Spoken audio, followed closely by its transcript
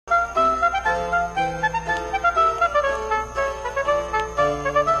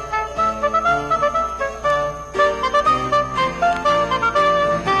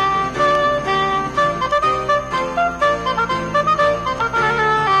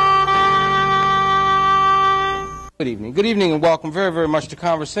Good evening. Good evening and welcome very, very much to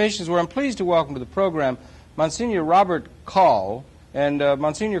Conversations, where I'm pleased to welcome to the program Monsignor Robert Coll. And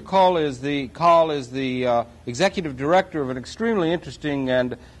Monsignor Coll is the executive director of an extremely interesting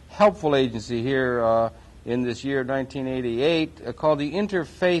and helpful agency here in this year, 1988, called the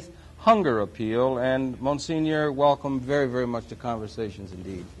Interfaith Hunger Appeal. And Monsignor, welcome very, very much to Conversations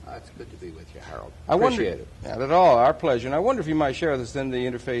indeed. It's good to be with you, Harold. Appreciate it. Not at all. Our pleasure. And I wonder if you might share with us then the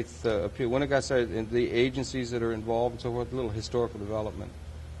Interfaith Appeal, when it got started, the agencies that are involved and so forth, a little historical development.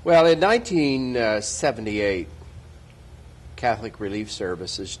 Well, in 1978, Catholic Relief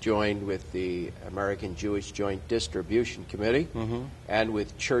Services joined with the American Jewish Joint Distribution Committee and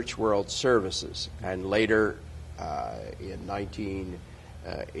with Church World Services. And later, in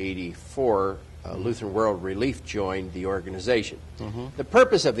 1984, Lutheran World Relief joined the organization. The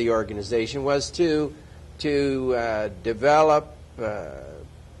purpose of the organization was to develop a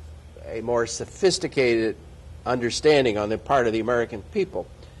more sophisticated understanding on the part of the American people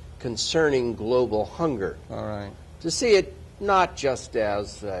concerning global hunger. All right. To see it not just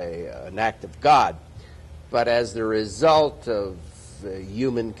as an act of God, but as the result of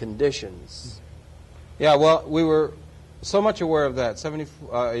human conditions. Yeah, well, we were so much aware of that.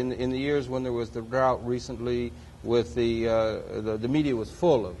 In the years when there was the drought recently, with the media was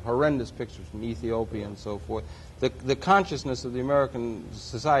full of horrendous pictures from Ethiopia and so forth. The consciousness of the American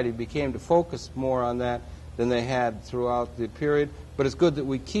society became to focus more on that than they had throughout the period. But it's good that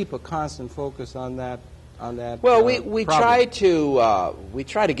we keep a constant focus on that. Well, we try to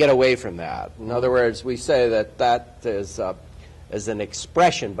get away from that. In other words, we say that is as an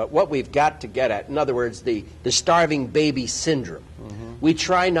expression, but what we've got to get at, in other words, the starving baby syndrome. We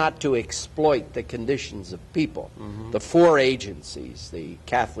try not to exploit the conditions of people. The four agencies, the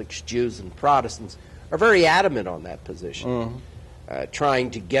Catholics, Jews, and Protestants, are very adamant on that position,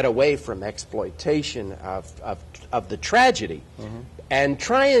 trying to get away from exploitation of the tragedy and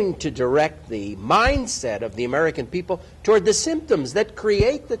trying to direct the mindset of the American people toward the symptoms that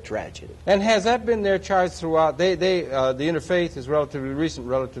create the tragedy. And has that been their charge throughout? The Interfaith is relatively recent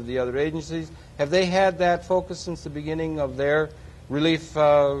relative to the other agencies. Have they had that focus since the beginning of their relief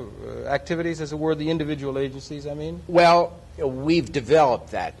activities, as it were, the individual agencies, I mean? Well, we've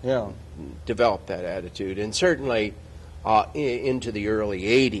developed that attitude, and certainly into the early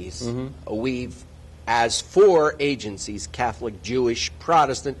 80s, we've, as four agencies, Catholic, Jewish,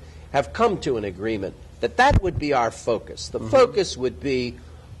 Protestant, have come to an agreement that that would be our focus. The focus would be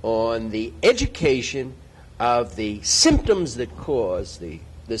on the education of the symptoms that cause the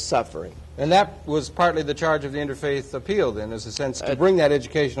suffering. And that was partly the charge of the Interfaith Appeal, then, as a sense, to bring that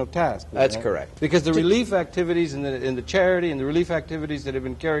educational task. That's correct. Because the relief activities and the charity and the relief activities that have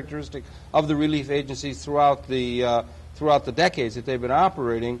been characteristic of the relief agencies throughout the decades that they've been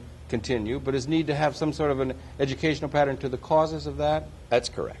operating continue, but is need to have some sort of an educational pattern to the causes of that? That's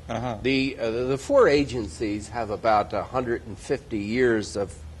correct. The four agencies have about 150 years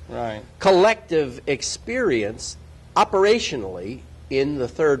of collective experience operationally in the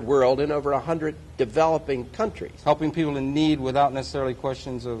third world in over 100 developing countries. Helping people in need without necessarily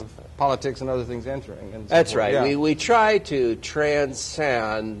questions of politics and other things entering. And so That's forth. right. Yeah. We try to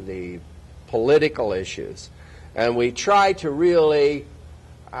transcend the political issues, and we try to really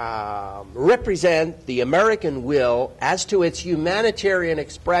represent the American will as to its humanitarian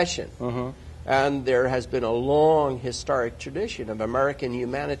expression. And there has been a long historic tradition of American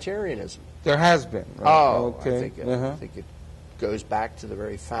humanitarianism. There has been. Right? Oh, okay. I think it goes back to the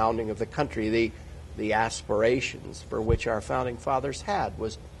very founding of the country. The aspirations for which our founding fathers had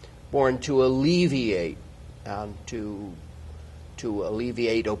was born to alleviate to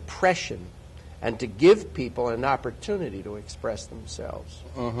alleviate oppression and to give people an opportunity to express themselves.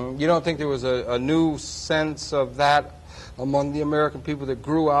 You don't think there was a new sense of that among the American people that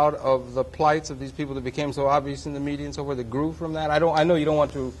grew out of the plights of these people that became so obvious in the media and so forth, that grew from that? I know you don't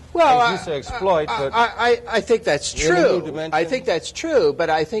want to, as you say, exploit, but I think that's true. I think that's true, but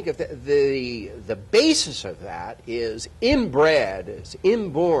I think if the basis of that is inbred, is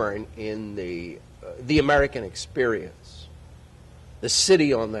inborn in the American experience, the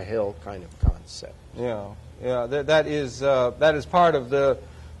city on the hill kind of concept. Yeah. That is part of the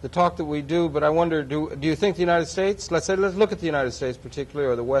talk that we do. But I wonder, do you think the United States, let's look at the United States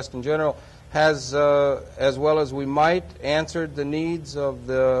particularly, or the West in general, has, as well as we might, answered the needs of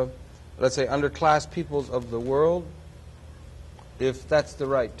the, let's say, underclass peoples of the world, if that's the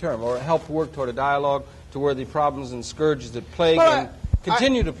right term, or helped work toward a dialogue to where the problems and scourges that plague and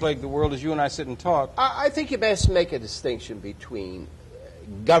continue to plague the world as you and I sit and talk? I think you best make a distinction between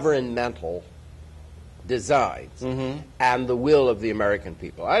governmental designs and the will of the American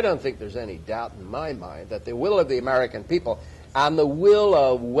people. I don't think there's any doubt in my mind that the will of the American people and the will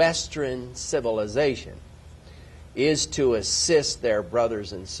of Western civilization is to assist their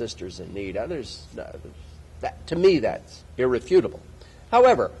brothers and sisters in need. To me, that's irrefutable.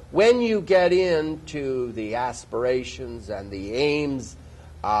 However, when you get into the aspirations and the aims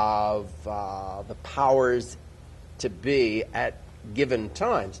of the powers to be at given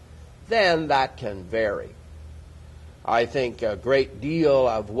times, then that can vary. I think a great deal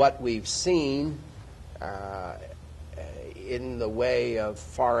of what we've seen in the way of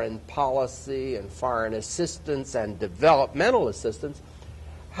foreign policy and foreign assistance and developmental assistance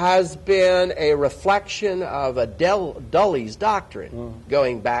has been a reflection of a Dulles doctrine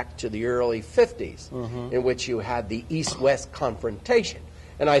going back to the early 50s, in which you had the East-West confrontation.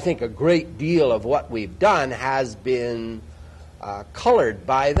 And I think a great deal of what we've done has been colored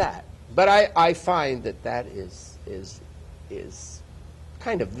by that. But I find that is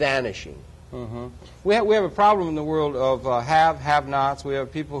kind of vanishing. We have a problem in the world of have-nots. We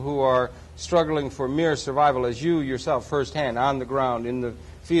have people who are struggling for mere survival, as you yourself firsthand, on the ground, in the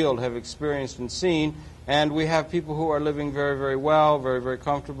field, have experienced and seen. And we have people who are living very, very well, very, very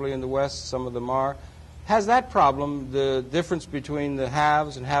comfortably in the West. Some of them are. Has that problem, the difference between the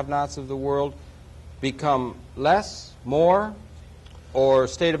haves and have-nots of the world, become less, more, or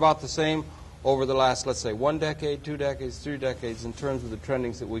stayed about the same over the last, let's say, 1 decade, 2 decades, 3 decades, in terms of the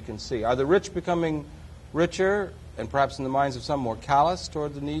trendings that we can see? Are the rich becoming richer, and perhaps in the minds of some more callous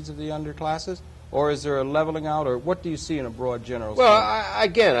toward the needs of the underclasses? Or is there a leveling out, or what do you see in a broad general sense? Well,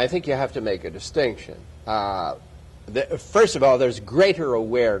 again, I think you have to make a distinction. First of all, there's greater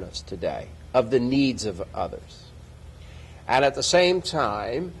awareness today of the needs of others. And at the same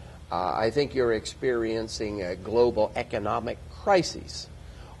time, I think you're experiencing a global economic crisis,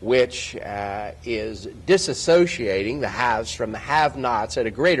 which is disassociating the haves from the have-nots at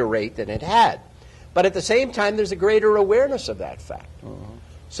a greater rate than it had. But at the same time, there's a greater awareness of that fact,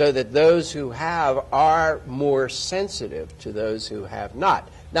 so that those who have are more sensitive to those who have not.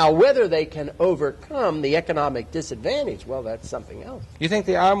 Now, whether they can overcome the economic disadvantage, well, that's something else. You think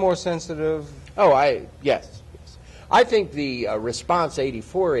they are more sensitive? Yes. I think the response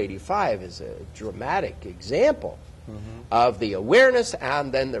 84-85 is a dramatic example of the awareness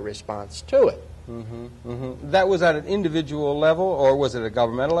and then the response to it. That was at an individual level, or was it a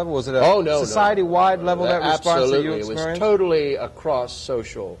governmental level? Was it a society-wide level, that response that you experienced? Absolutely. It was totally across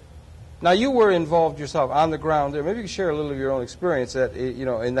social. Now, you were involved yourself on the ground there. Maybe you could share a little of your own experience that,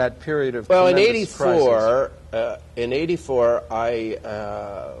 in that period of tremendous crisis. In 84,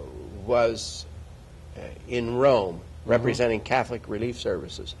 I was in Rome representing Catholic Relief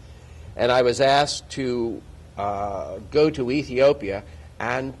Services, and I was asked to go to Ethiopia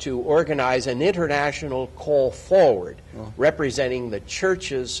and to organize an international call forward representing the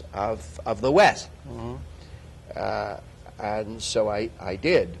churches of the West. And so I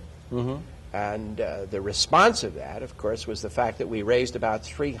did. And the response of that, of course, was the fact that we raised about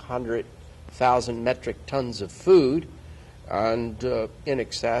 300,000 metric tons of food, and in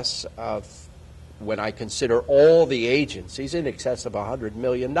excess of, when I consider all the agencies, in excess of $100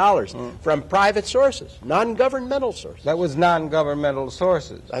 million from private sources, non-governmental sources. That was non-governmental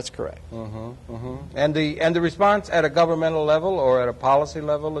sources. That's correct. And the response at a governmental level or at a policy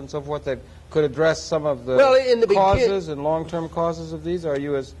level and so forth that could address some of the causes and long-term causes of these? Are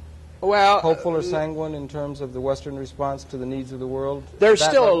you as hopeful or sanguine in terms of the Western response to the needs of the world? There's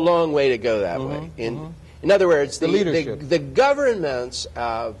still a long way to go that way. In other words, the governments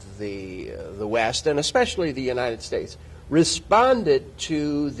of the West, and especially the United States, responded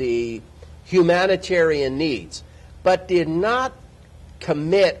to the humanitarian needs, but did not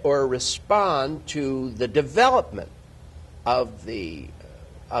commit or respond to the development of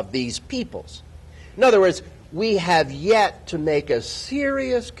these peoples. In other words, we have yet to make a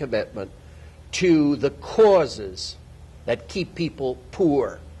serious commitment to the causes that keep people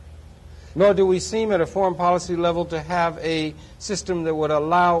poor. Nor do we seem at a foreign policy level to have a system that would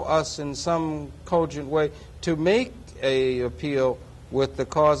allow us in some cogent way to make an appeal with the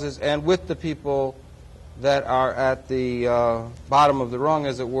causes and with the people that are at the bottom of the rung,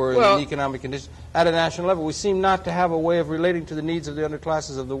 as it were, in the economic conditions. At a national level, we seem not to have a way of relating to the needs of the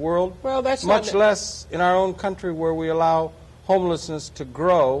underclasses of the world, much less in our own country, where we allow homelessness to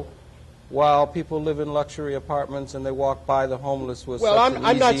grow while people live in luxury apartments and they walk by the homeless with such an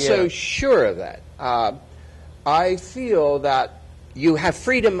I'm not easy so air. sure of that. I feel that you have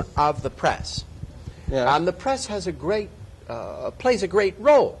freedom of the press, and the press has plays a great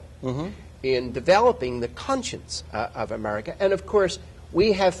role in developing the conscience of America. And of course,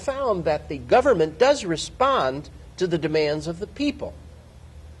 we have found that the government does respond to the demands of the people.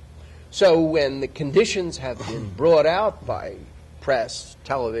 So when the conditions have been brought out by press,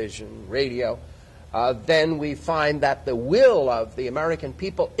 television, radio, then we find that the will of the American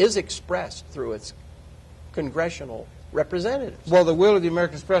people is expressed through its congressional representatives. Well, the will of the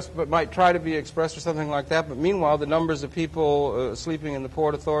American express might try to be expressed or something like that, but meanwhile the numbers of people sleeping in the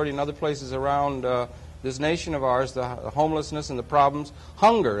Port Authority and other places around this nation of ours, the homelessness and the problems,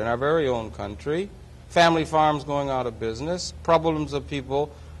 hunger in our very own country, family farms going out of business, problems of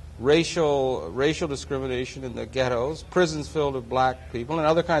people, racial discrimination in the ghettos, prisons filled with black people, and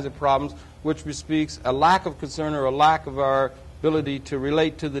other kinds of problems, which bespeaks a lack of concern or a lack of our ability to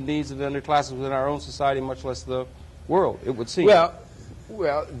relate to the needs of the underclasses within our own society, much less the world, it would seem.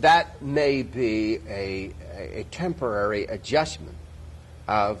 Well, that may be a temporary adjustment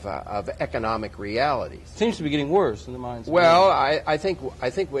of economic realities. Seems to be getting worse in the minds of Well, I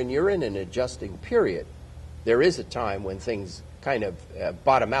think when you're in an adjusting period, there is a time when things kind of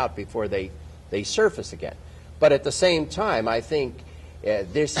bottom out before they surface again. But at the same time, I think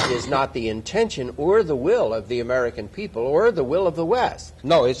this is not the intention or the will of the American people or the will of the West.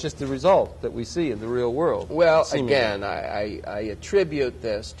 No, it's just the result that we see in the real world. Well, seemingly. again, I attribute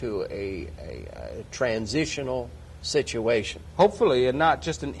this to a transitional situation. Hopefully, and not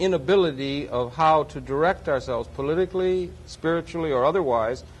just an inability of how to direct ourselves politically, spiritually, or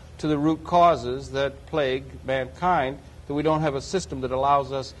otherwise to the root causes that plague mankind, that we don't have a system that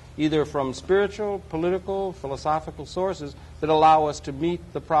allows us, either from spiritual, political, philosophical sources, that allow us to meet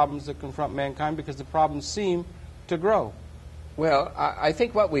the problems that confront mankind, because the problems seem to grow. Well, I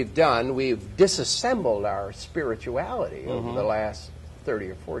think what we've done, we've disassembled our spirituality over the last 30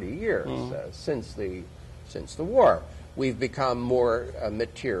 or 40 years since the war. We've become more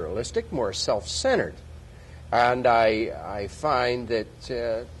materialistic, more self-centered. And I find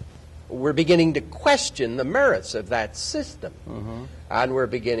that we're beginning to question the merits of that system. And we're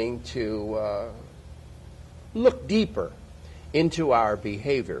beginning to look deeper into our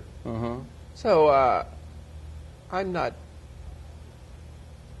behavior. So I'm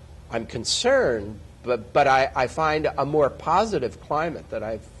concerned, but I find a more positive climate that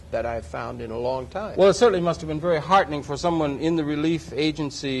I've found in a long time. Well, it certainly must have been very heartening for someone in the relief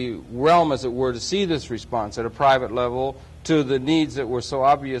agency realm, as it were, to see this response at a private level to the needs that were so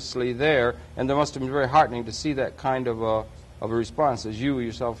obviously there, and there must have been very heartening to see that kind of a response, as you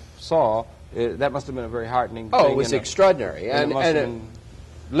yourself saw. That must have been a very heartening thing. Oh, it was extraordinary. And it must have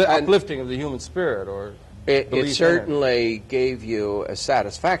been uplifting of the human spirit, or it certainly gave you a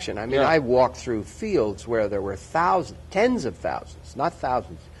satisfaction. I mean, I walked through fields where there were tens of thousands, not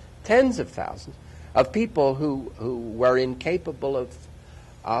thousands, tens of thousands of people who were incapable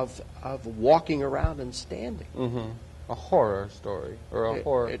of walking around and standing. A horror story, or a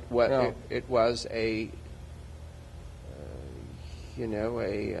horror. It was a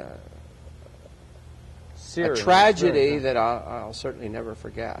tragedy that I'll certainly never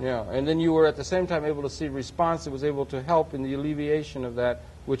forget. Yeah, and then you were at the same time able to see response that was able to help in the alleviation of that,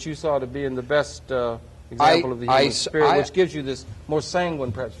 which you saw to be in the best example of the human spirit, which gives you this more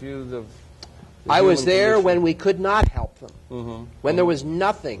sanguine, perhaps, view of I was there when we could not help them, when there was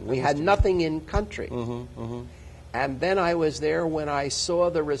nothing. We had nothing in country. And then I was there when I saw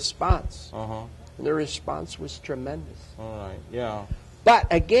the response. And the response was tremendous. All right, yeah. But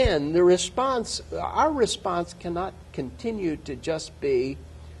again, our response cannot continue to just be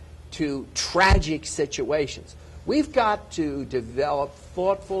to tragic situations. We've got to develop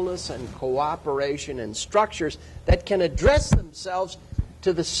thoughtfulness and cooperation and structures that can address themselves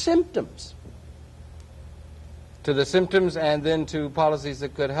to the symptoms. To the symptoms, and then to policies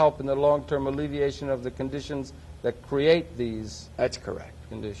that could help in the long-term alleviation of the conditions that create these. That's correct.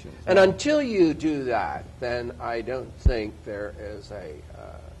 Conditions. And until you do that, then I don't think there is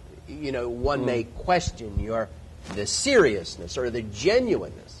one may question the seriousness or the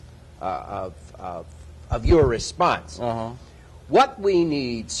genuineness of your response. What we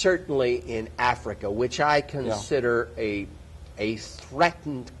need, certainly in Africa, which I consider a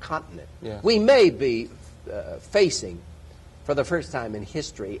threatened continent, we may be facing, for the first time in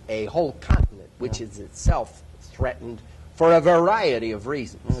history, a whole continent which is itself threatened for a variety of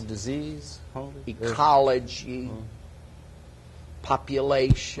reasons. Disease, hunger, ecology,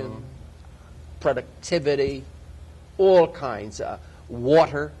 population, productivity, all kinds,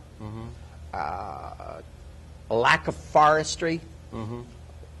 water, lack of forestry.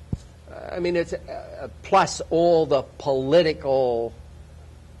 I mean, it's plus all the political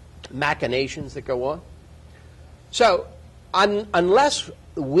machinations that go on. So unless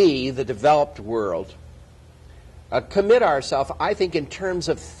we, the developed world, commit ourselves, I think, in terms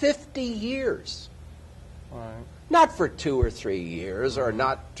of 50 years. Right. Not for 2 or 3 years, or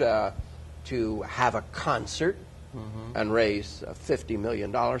not to have a concert and raise $50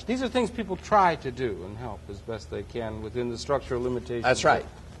 million. These are things people try to do and help as best they can within the structural limitations. That's right.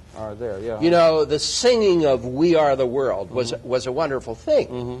 That are there, yeah. You know, the singing of "We Are the World" was a wonderful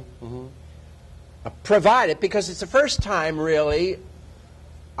thing. Provided, because it's the first time, really,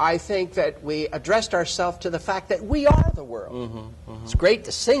 I think, that we addressed ourselves to the fact that we are the world. It's great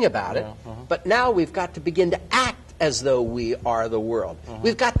to sing about it, but now we've got to begin to act as though we are the world.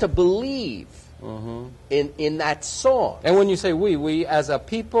 We've got to believe in that song. And when you say we as a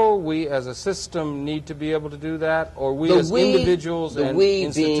people, we as a system need to be able to do that, or we as individuals and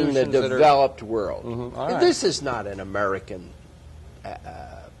institutions being the developed world. Right. This is not an American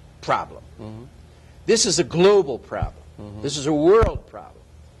problem. This is a global problem. This is a world problem.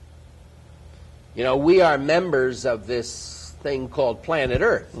 You know, we are members of this thing called planet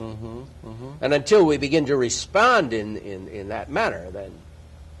Earth. And until we begin to respond in that manner, then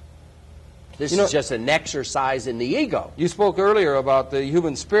this is just an exercise in the ego. You spoke earlier about the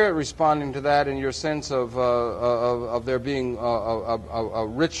human spirit responding to that, and your sense of there being a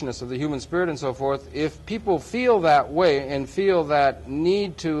richness of the human spirit and so forth. If people feel that way and feel that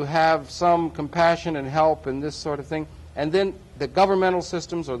need to have some compassion and help and this sort of thing, and then the governmental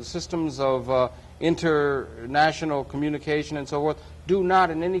systems or the systems of international communication and so forth do not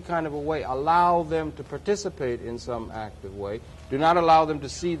in any kind of a way allow them to participate in some active way, do not allow them to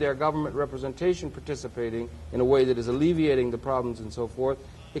see their government representation participating in a way that is alleviating the problems and so forth,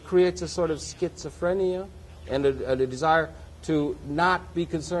 it creates a sort of schizophrenia and a desire to not be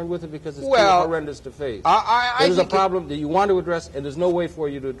concerned with it because it's too horrendous to face. There's a problem that you want to address, and there's no way for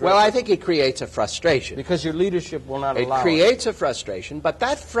you to address it. Well, I think it creates a frustration. Because your leadership will not allow it. It creates a frustration, but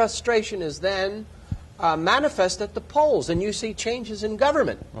that frustration is then manifest at the polls, and you see changes in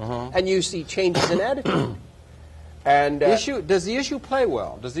government, and you see changes in attitude. And does the issue play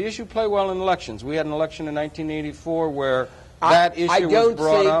well? Does the issue play well in elections? We had an election in 1984 where that issue was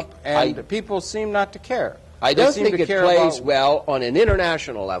brought up, and people seem not to care. I don't think it plays well on an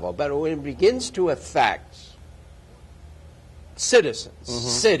international level, but when it begins to affect citizens,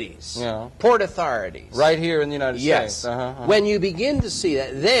 cities, port authorities. Right here in the United States. When you begin to see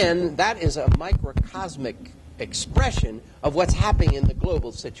that, then that is a microcosmic expression of what's happening in the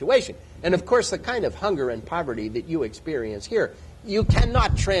global situation. And of course, the kind of hunger and poverty that you experience here, you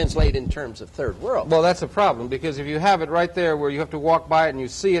cannot translate in terms of third world. Well, that's a problem, because if you have it right there where you have to walk by it and you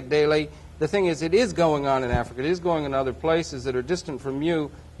see it daily, the thing is, it is going on in Africa. It is going in other places that are distant from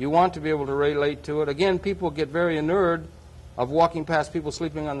you. You want to be able to relate to it. Again, people get very inured of walking past people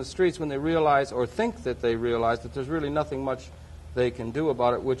sleeping on the streets when they realize or think that they realize that there's really nothing much they can do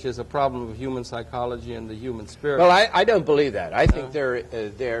about it, which is a problem of human psychology and the human spirit. Well, I don't believe that. I think there's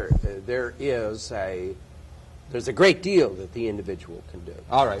a great deal that the individual can do.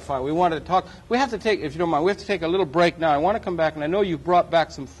 All right, fine. We wanted to talk. We have to take, if you don't mind, we have to take a little break now. I want to come back, and I know you've brought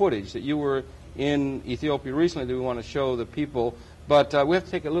back some footage that you were in Ethiopia recently that we want to show the people. But we have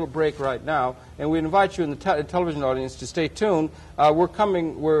to take a little break right now, and we invite you in the television audience to stay tuned. We're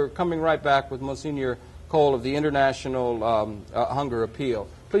coming right back with Msgr. Coll of the International Hunger Appeal.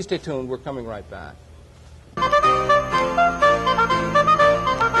 Please stay tuned. We're coming right back.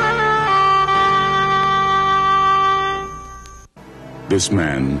 This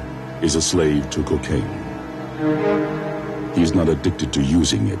man is a slave to cocaine. He's not addicted to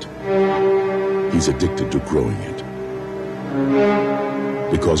using it. He's addicted to growing it.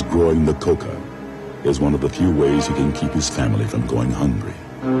 Because growing the coca is one of the few ways he can keep his family from going hungry.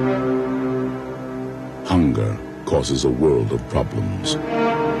 Hunger causes a world of problems.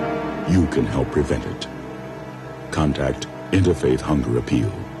 You can help prevent it. Contact Interfaith Hunger Appeal,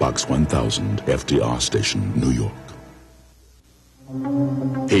 Box 1000, FDR Station, New York.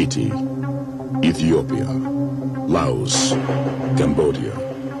 Haiti, Ethiopia, Laos, Cambodia,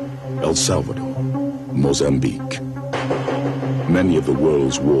 El Salvador, Mozambique. Many of the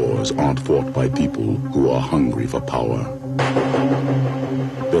world's wars aren't fought by people who are hungry for power.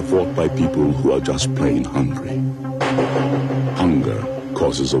 They're fought by people who are just plain hungry. Hunger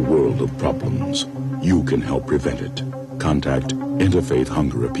causes a world of problems. You can help prevent it. Contact Interfaith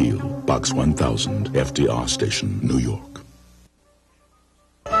Hunger Appeal, Box 1000, FDR Station, New York.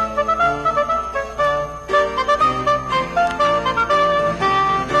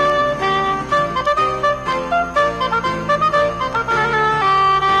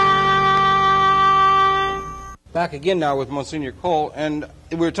 Back again now with Msgr. Coll, and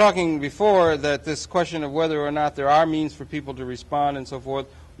we were talking before that this question of whether or not there are means for people to respond and so forth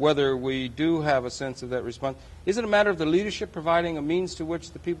whether we do have a sense of that response. Is it a matter of the leadership providing a means to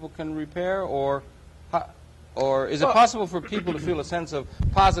which the people can repair, or is it possible for people to feel a sense of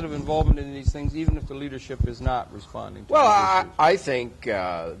positive involvement in these things, even if the leadership is not responding to Well, I think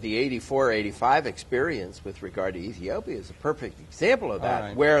the 84-85 experience with regard to Ethiopia is a perfect example of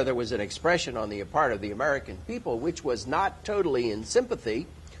that, where there was an expression on the part of the American people which was not totally in sympathy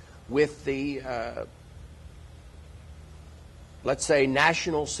with the, let's say,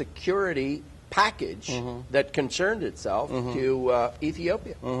 national security package that concerned itself to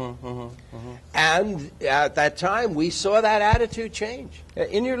Ethiopia. And at that time, we saw that attitude change.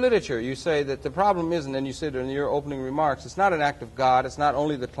 In your literature, you say that the problem isn't, and you said in your opening remarks, it's not an act of God, it's not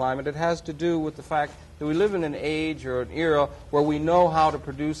only the climate, it has to do with the fact that we live in an age or an era where we know how to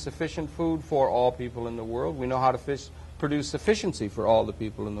produce sufficient food for all people in the world. We know how to produce sufficiency for all the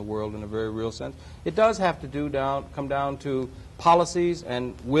people in the world in a very real sense. It does have to come down to policies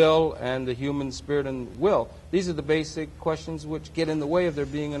and will and the human spirit and will. These are the basic questions which get in the way of there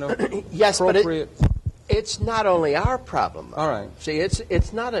being an appropriate... It's not only our problem. All right. See,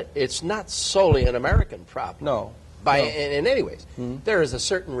 it's not solely an American problem. No. In any ways. There is a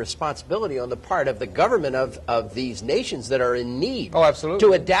certain responsibility on the part of the government of these nations that are in need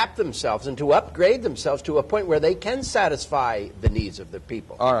to adapt themselves and to upgrade themselves to a point where they can satisfy the needs of the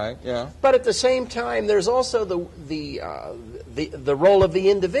people. All right, yeah. But at the same time, there's also the role of the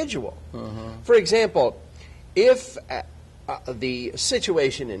individual. For example, if the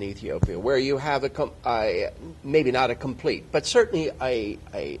situation in Ethiopia where you have maybe not a complete, but certainly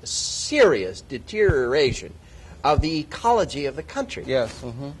a serious deterioration of the ecology of the country. Yes.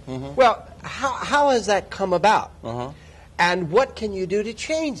 Well, how has that come about? And what can you do to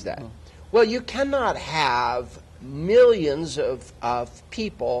change that? Well, you cannot have millions of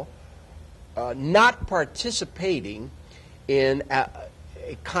people not participating in a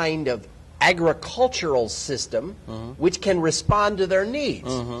kind of agricultural system which can respond to their needs.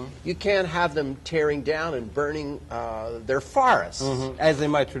 You can't have them tearing down and burning their forests. As they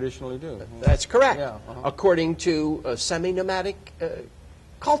might traditionally do. That's correct. Yeah. According to semi-nomadic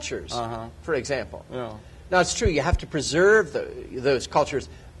cultures, for example. Yeah. Now, it's true, you have to preserve those cultures,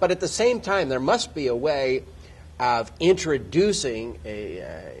 but at the same time, there must be a way of introducing a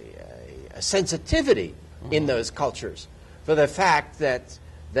sensitivity in those cultures for the fact that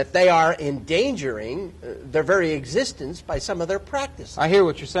they are endangering their very existence by some of their practices. I hear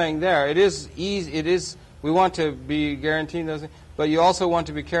what you're saying there. It is easy. It is. We want to be guaranteeing those things, but you also want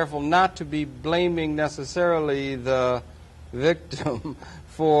to be careful not to be blaming necessarily the victim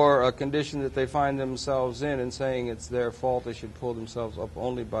for a condition that they find themselves in and saying it's their fault. They should pull themselves up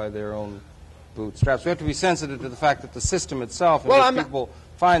only by their own bootstraps. We have to be sensitive to the fact that the system itself and which people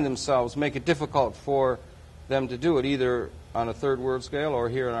find themselves make it difficult for them to do it, either on a third world scale or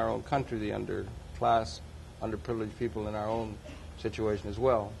here in our own country, the underclass, underprivileged people in our own situation as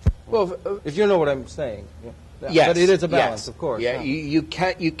well. Well, if you know what I'm saying. Yes. But it is a balance, of course. Yeah, you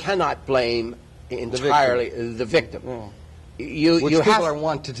cannot blame entirely the victim. Which people are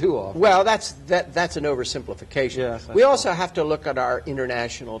wont to do often. Well, that's an oversimplification. Yes, we also have to look at our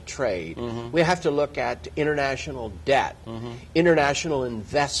international trade. We have to look at international debt, international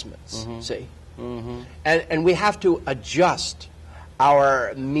investments, see? And we have to adjust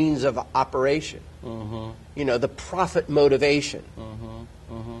our means of operation, you know, the profit motivation.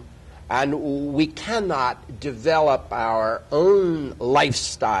 And we cannot develop our own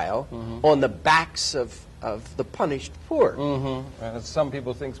lifestyle on the backs of the punished poor. As some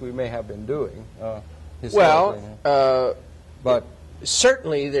people think we may have been doing historically. Well, but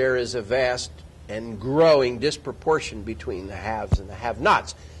certainly there is a vast and growing disproportion between the haves and the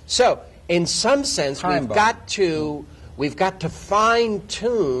have-nots. So, in some sense, we've got to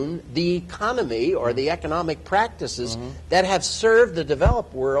fine-tune the economy or the economic practices that have served the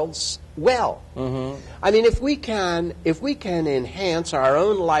developed worlds well. I mean, if we can enhance our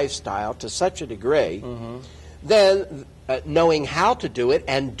own lifestyle to such a degree, then knowing how to do it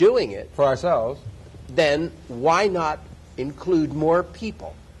and doing it for ourselves, then why not include more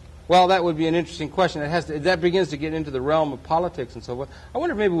people? Well, that would be an interesting question. That begins to get into the realm of politics and so forth. I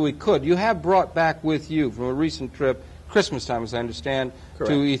wonder if maybe we could. You have brought back with you from a recent trip, Christmas time, as I understand,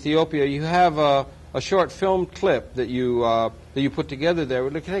 to Ethiopia. You have a short film clip that you put together there.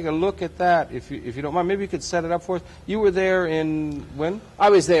 We'd like to take a look at that, if you don't mind. Maybe you could set it up for us. You were there in when? I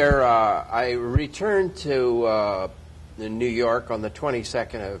was there. I returned to New York on the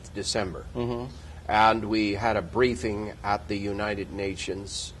 22nd of December. And we had a briefing at the United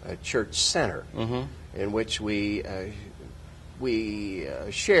Nations Church Center in which we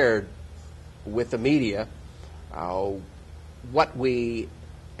shared with the media what we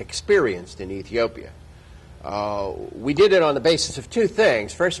experienced in Ethiopia. We did it on the basis of two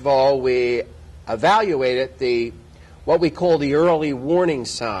things. First of all, we evaluated what we call the early warning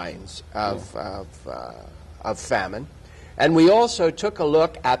signs of famine, and we also took a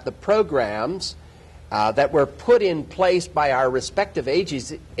look at the programs that were put in place by our respective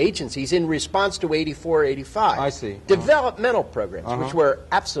agencies in response to 84-85. I see. Developmental programs, which were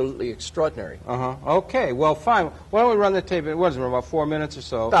absolutely extraordinary. Okay, well, fine. Why don't we run the tape? It was about 4 minutes or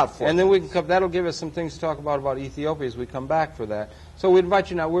so. About 4 And then we can come, that'll give us some things to talk about Ethiopia as we come back for that. So we invite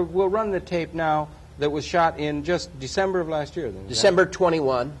you now. We'll run the tape now that was shot in just December of last year. Then, December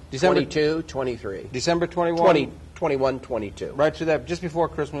 21, December 22, 23. December 21? 21, 22. Right to that, just before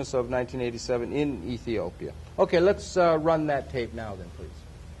Christmas of 1987 in Ethiopia. Okay, let's run that tape now then, please.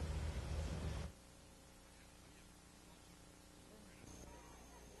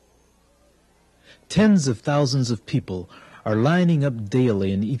 Tens of thousands of people are lining up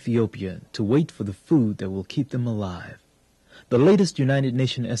daily in Ethiopia to wait for the food that will keep them alive. The latest United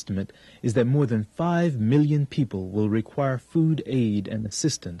Nations estimate is that more than 5 million people will require food aid and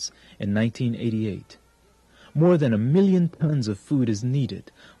assistance in 1988. More than 1 million tons of food is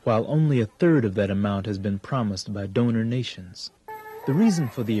needed, while only a third of that amount has been promised by donor nations. The reason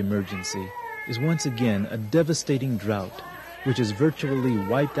for the emergency is once again a devastating drought, which has virtually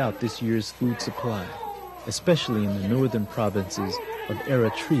wiped out this year's food supply, especially in the northern provinces of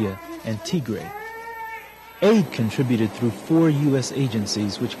Eritrea and Tigray. Aid contributed through 4 U.S.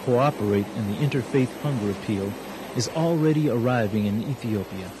 agencies which cooperate in the Interfaith Hunger Appeal is already arriving in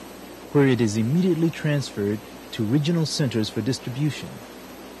Ethiopia, where it is immediately transferred to regional centers for distribution.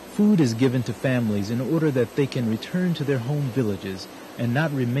 Food is given to families in order that they can return to their home villages and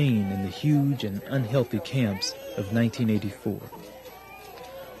not remain in the huge and unhealthy camps of 1984.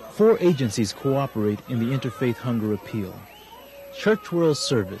 4 agencies cooperate in the Interfaith Hunger Appeal: Church World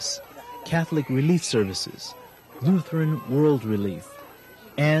Service, Catholic Relief Services, Lutheran World Relief,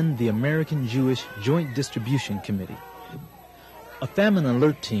 and the American Jewish Joint Distribution Committee. A famine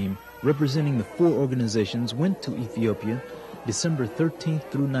alert team representing the 4 organizations went to Ethiopia December 13th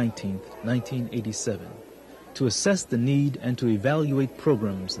through 19th, 1987, to assess the need and to evaluate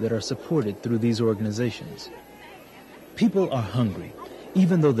programs that are supported through these organizations. People are hungry,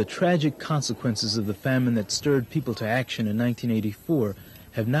 even though the tragic consequences of the famine that stirred people to action in 1984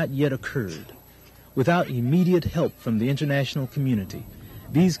 have not yet occurred. Without immediate help from the international community,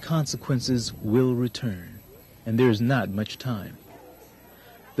 these consequences will return, and there is not much time.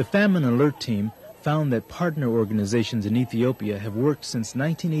 The Famine Alert Team found that partner organizations in Ethiopia have worked since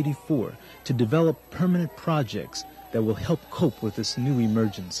 1984 to develop permanent projects that will help cope with this new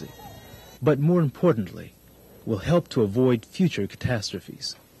emergency, but more importantly, will help to avoid future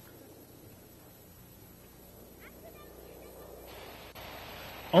catastrophes.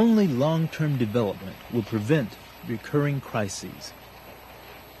 Only long-term development will prevent recurring crises.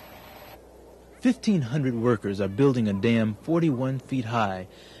 1,500 workers are building a dam 41 feet high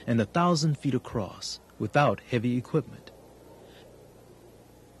and 1,000 feet across without heavy equipment.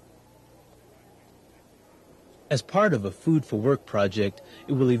 As part of a Food for Work project,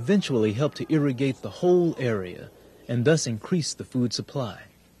 it will eventually help to irrigate the whole area and thus increase the food supply.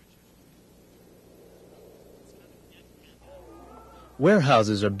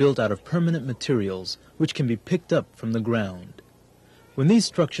 Warehouses are built out of permanent materials which can be picked up from the ground. When these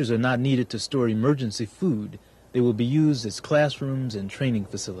structures are not needed to store emergency food, they will be used as classrooms and training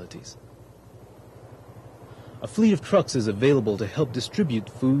facilities. A fleet of trucks is available to help distribute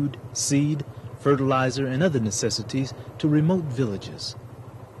food, seed, fertilizer, and other necessities to remote villages.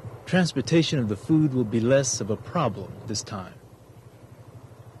 Transportation of the food will be less of a problem this time.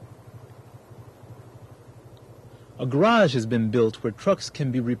 A garage has been built where trucks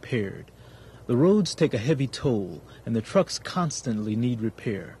can be repaired. The roads take a heavy toll, and the trucks constantly need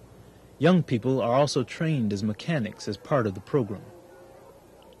repair. Young people are also trained as mechanics as part of the program.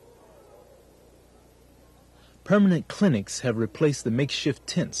 Permanent clinics have replaced the makeshift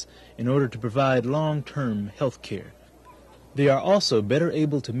tents in order to provide long-term health care. They are also better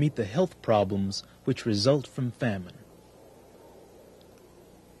able to meet the health problems which result from famine.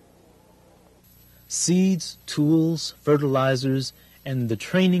 Seeds, tools, fertilizers, and the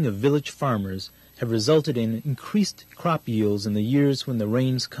training of village farmers have resulted in increased crop yields in the years when the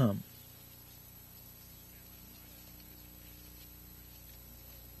rains come.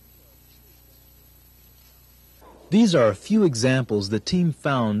 These are a few examples the team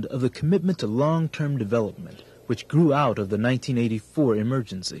found of the commitment to long-term development which grew out of the 1984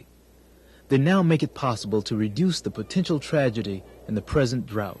 emergency. They now make it possible to reduce the potential tragedy in the present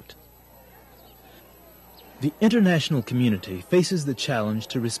drought. The international community faces the challenge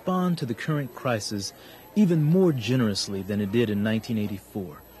to respond to the current crisis even more generously than it did in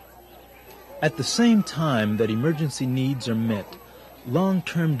 1984. At the same time that emergency needs are met,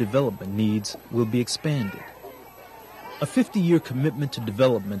 long-term development needs will be expanded. A 50-year commitment to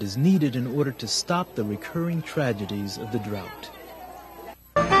development is needed in order to stop the recurring tragedies of the drought.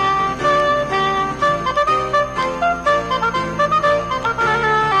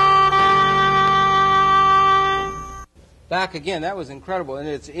 Back again, that was incredible, and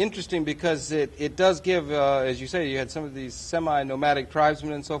it's interesting because it does give, as you say, you had some of these semi-nomadic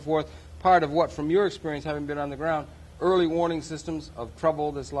tribesmen and so forth, part of what, from your experience, having been on the ground, early warning systems of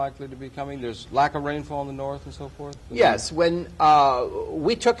trouble that's likely to be coming. There's lack of rainfall in the north and so forth. Yes, when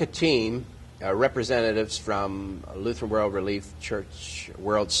we took a team, representatives from Lutheran World Relief Church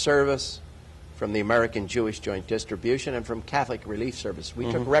World Service, from the American Jewish Joint Distribution, and from Catholic Relief Service.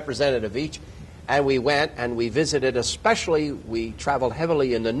 We took a representative each, and we went and we visited, especially we traveled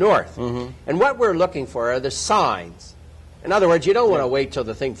heavily in the north. And what we're looking for are the signs. In other words, you don't want to wait till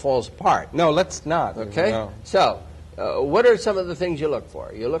the thing falls apart. No, let's not. Okay? No. So, what are some of the things you look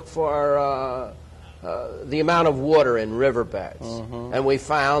for? You look for the amount of water in riverbeds. And we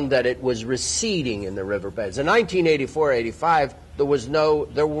found that it was receding in the riverbeds. In 1984-85,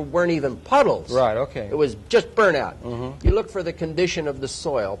 there weren't even puddles. Right, okay. It was just burnout. You look for the condition of the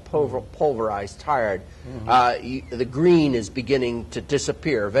soil, pulverized, tired. The green is beginning to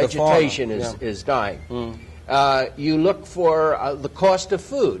disappear. Vegetation is dying. You look for the cost of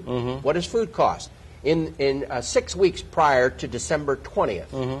food. What does food cost? In 6 weeks prior to December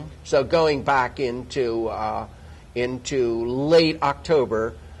 20th, so going back into late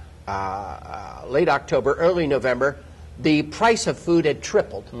October, early November, the price of food had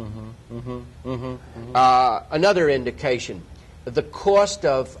tripled. Another indication, the cost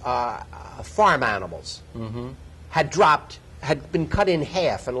of farm animals had dropped, had been cut in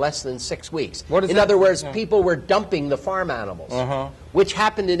half in less than 6 weeks. In other words, people were dumping the farm animals, which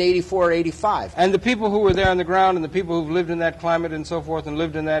happened in 84, 85. And the people who were there on the ground and the people who've lived in that climate and so forth and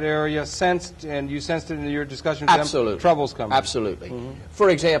lived in that area sensed, and you sensed it in your discussion with them, trouble's coming. Absolutely. For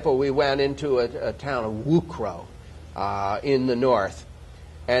example, we went into a town of Wukro in the north,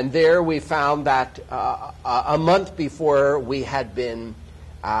 and there we found that a month before we had been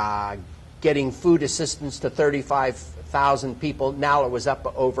getting food assistance to 35,000 people. Now it was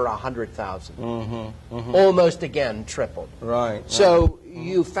up over 100,000. Almost again tripled. Right. So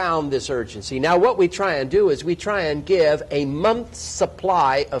you found this urgency. Now what we try and do is we try and give a month's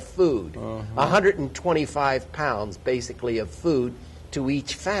supply of food, 125 pounds basically of food to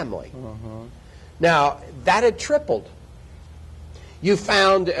each family. Now that had tripled. You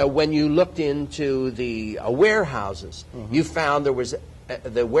found when you looked into the warehouses, you found there was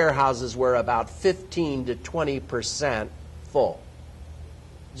the warehouses were about 15 to 20% full.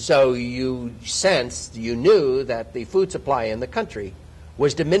 So you sensed, you knew that the food supply in the country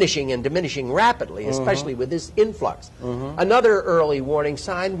was diminishing and diminishing rapidly, especially with this influx. Another early warning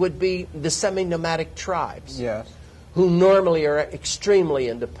sign would be the semi-nomadic tribes, who normally are extremely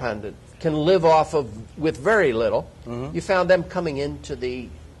independent, can live off of with very little. You found them coming into the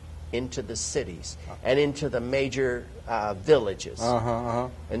cities and into the major villages.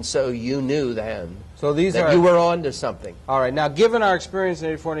 And so you knew then that you were on to something. All right. Now, given our experience in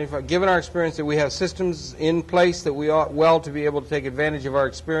 84 and 85, given our experience that we have systems in place that we ought well to be able to take advantage of our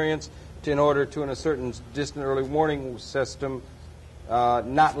experience in order to, in a certain distant early warning system,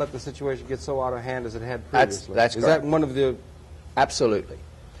 not let the situation get so out of hand as it had previously. That's correct. Is that one of the... Absolutely.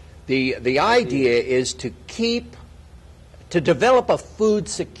 The idea is to develop a food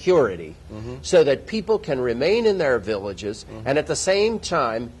security so that people can remain in their villages and at the same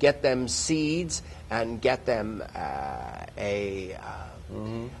time get them seeds and get them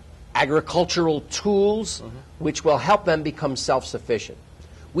agricultural tools which will help them become self-sufficient.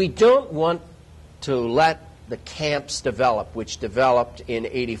 We don't want to let the camps develop, which developed in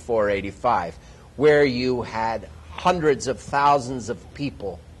 84, 85, where you had hundreds of thousands of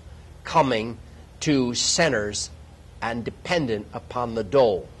people coming to centers and dependent upon the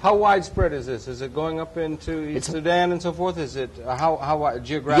dole. How widespread is this? Is it going up into East Sudan and so forth? Is it how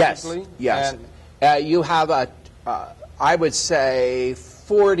geographically? Yes. You have I would say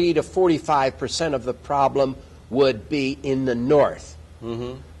 40 to 45% of the problem would be in the north.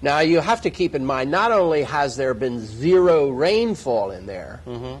 Now you have to keep in mind, not only has there been zero rainfall in there,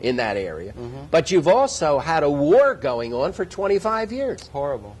 in that area, but you've also had a war going on for 25 years.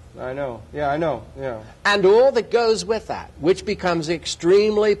 Horrible. I know. Yeah, I know. Yeah. And all that goes with that, which becomes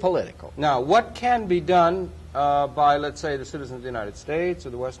extremely political. Now, what can be done by, let's say, the citizens of the United States or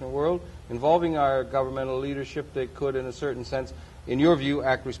the Western world, involving our governmental leadership that could, in a certain sense, in your view,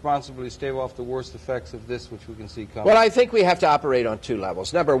 act responsibly, stave off the worst effects of this which we can see coming? Well, I think we have to operate on two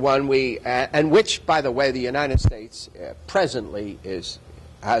levels. Number one, and which, by the way, the United States presently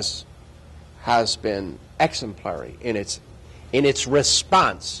has been exemplary in its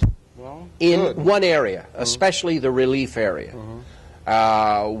response in one area, especially the relief area.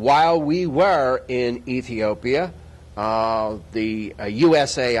 While we were in Ethiopia, the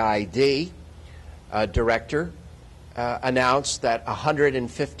USAID director announced that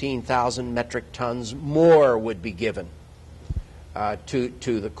 115,000 metric tons more would be given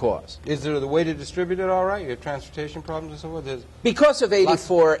to the cause. Is there the way to distribute it all right? You have transportation problems and so forth? Because of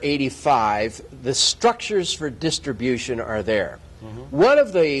 84, 85, the structures for distribution are there. One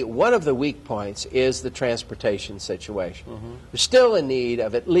of the weak points is the transportation situation. We're still in need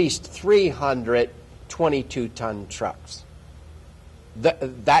of at least 300 22-ton trucks.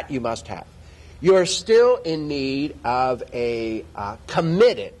 That you must have. You're still in need of a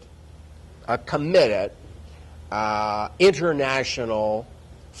committed international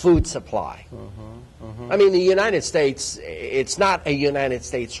food supply. I mean, the United States, it's not a United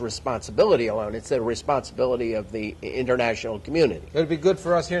States responsibility alone. It's the responsibility of the international community. It would be good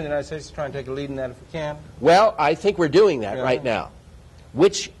for us here in the United States to try and take a lead in that if we can. Well, I think we're doing that right now,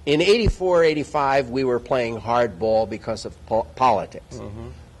 which in 84, 85, we were playing hardball because of politics.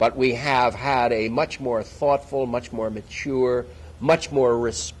 But we have had a much more thoughtful, much more mature, much more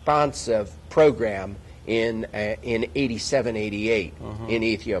responsive program in 87, 88 in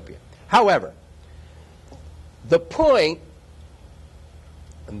Ethiopia. However, the point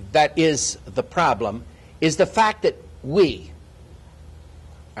that is the problem is the fact that we,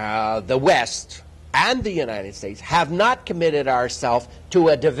 the West and the United States, have not committed ourselves to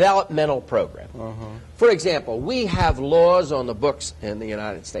a developmental program. For example, we have laws on the books in the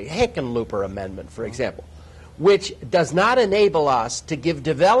United States, Hickenlooper Amendment, for example, which does not enable us to give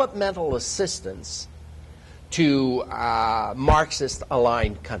developmental assistance to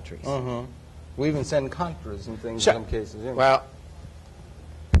Marxist-aligned countries. We even send contras and things in some cases. Well,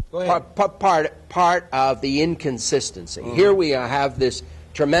 go ahead. Part of the inconsistency. Here we have this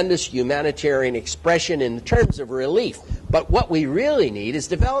tremendous humanitarian expression in terms of relief, but what we really need is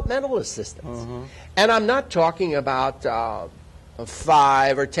developmental assistance. And I'm not talking about a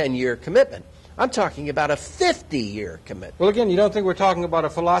 5 or 10-year commitment. I'm talking about a 50-year commitment. Well, again, you don't think we're talking about a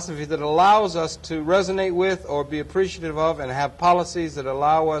philosophy that allows us to resonate with or be appreciative of and have policies that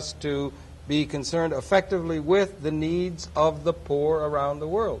allow us to be concerned effectively with the needs of the poor around the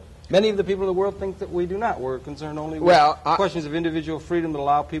world? Many of the people in the world think that we do not. We're concerned only with questions of individual freedom that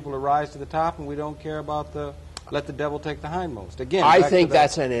allow people to rise to the top, and we don't care about the let the devil take the hindmost. Again, I think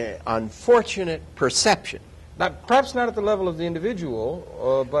that's an unfortunate perception. Perhaps not at the level of the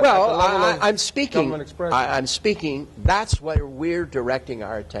individual, but well, at the level of I'm speaking. government expression. I'm speaking. That's where we're directing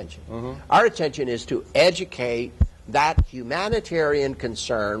our attention. Our attention is to educate that humanitarian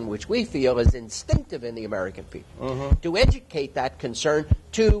concern, which we feel is instinctive in the American people, to educate that concern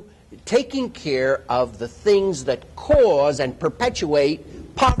to taking care of the things that cause and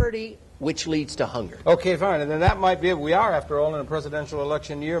perpetuate poverty, which leads to hunger. Okay, fine. And then that might be it. We are, after all, in a presidential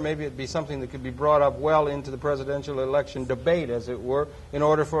election year. Maybe it'd be something that could be brought up well into the presidential election debate, as it were, in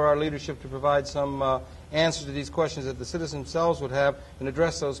order for our leadership to provide some answers to these questions that the citizens themselves would have and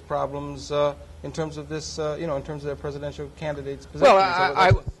address those problems in terms of this, in terms of their presidential candidates' position.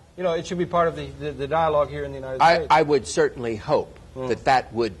 Well, it should be part of the dialogue here in the United States. I would certainly hope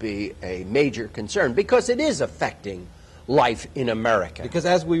that would be a major concern, because it is affecting life in America. Because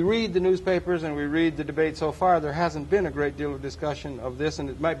as we read the newspapers and we read the debate so far, there hasn't been a great deal of discussion of this, and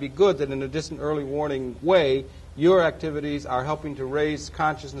it might be good that in a distant early warning way, your activities are helping to raise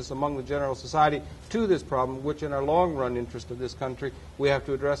consciousness among the general society to this problem, which in our long-run interest of this country, we have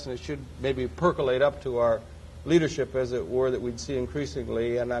to address, and it should maybe percolate up to our leadership, as it were, that we'd see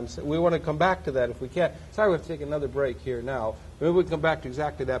increasingly. And we want to come back to that if we can. Sorry, we have to take another break here now. Maybe we can come back to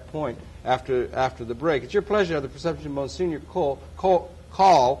exactly that point after the break. It's your pleasure to have the perception of Msgr.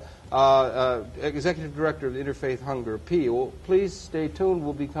 Coll, Executive Director of the Interfaith Hunger Appeal. Please stay tuned.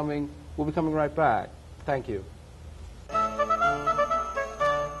 We'll be coming right back. Thank you.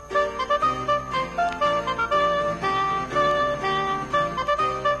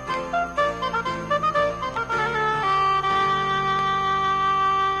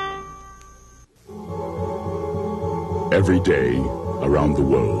 Every day, around the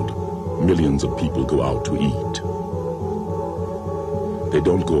world, millions of people go out to eat. They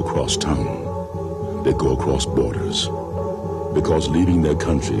don't go across town. They go across borders. Because leaving their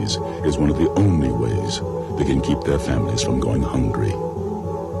countries is one of the only ways they can keep their families from going hungry.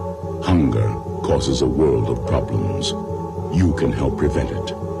 Hunger causes a world of problems. You can help prevent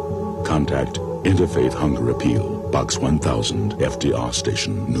it. Contact Interfaith Hunger Appeal, Box 1000, FDR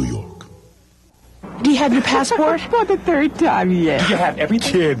Station, New York. Do you have your passport? For the third time, yes. You have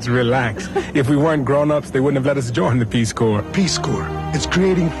everything. Kids, relax. If we weren't grown-ups, they wouldn't have let us join the Peace Corps. Peace Corps. It's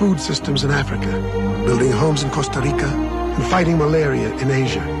creating food systems in Africa, building homes in Costa Rica, and fighting malaria in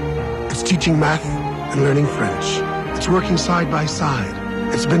Asia. It's teaching math and learning French. It's working side by side.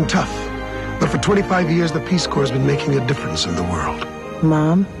 It's been tough, but for 25 years, the Peace Corps has been making a difference in the world.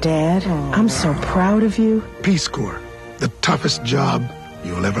 Mom, Dad, I'm so proud of you. Peace Corps, the toughest job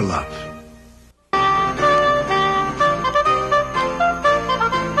you'll ever love.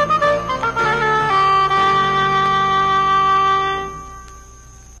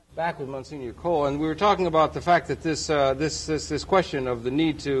 Back with Monsignor Coll, and we were talking about the fact that this question of the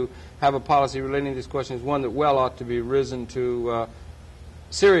need to have a policy relating to this question is one that well ought to be risen to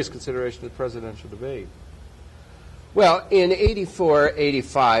serious consideration of the presidential debate. Well, in 84,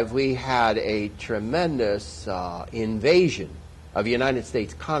 85, we had a tremendous invasion of United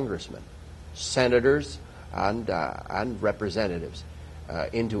States congressmen, senators, and representatives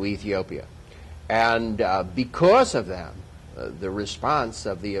into Ethiopia. And because of them, the response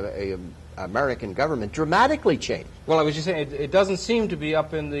of the American government dramatically changed. Well, I was just saying, it doesn't seem to be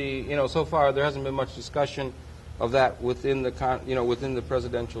up in the, so far there hasn't been much discussion of that within the, within the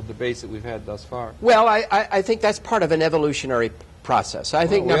presidential debates that we've had thus far. Well, I think that's part of an evolutionary process. I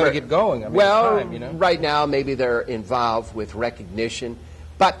think we got to get going. I mean, well, it's time, right now maybe they're involved with recognition,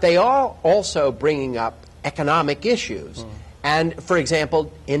 but they are also bringing up economic issues. And, for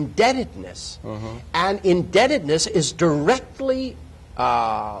example, indebtedness. And indebtedness is directly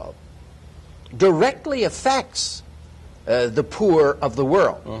affects the poor of the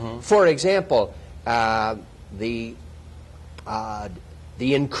world. For example, the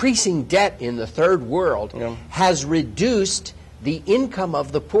increasing debt in the third world has reduced the income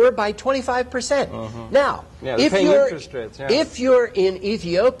of the poor by 25%. Now, if you're in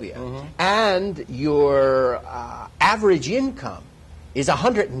Ethiopia and your average income is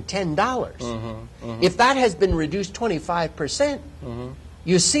 $110, if that has been reduced 25%,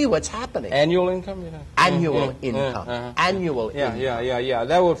 you see what's happening. Annual income? Annual income. Annual income. Yeah.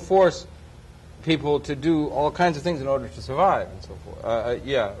 That would force people to do all kinds of things in order to survive and so forth.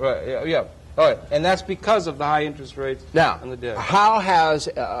 All right, and that's because of the high interest rates and the debt. How has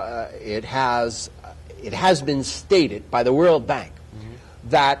it has been stated by the World Bank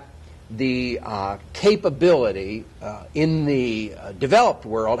that the capability in the developed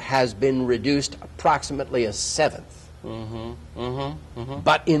world has been reduced approximately a seventh.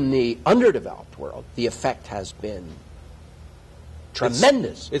 But in the underdeveloped world, the effect has been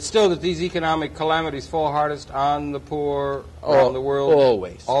tremendous. It's still that these economic calamities fall hardest on the poor around the world.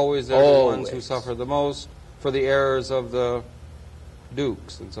 Always. They're the ones who suffer the most for the errors of the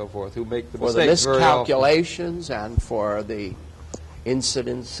dukes and so forth, who make the mistakes very often. For the miscalculations and for the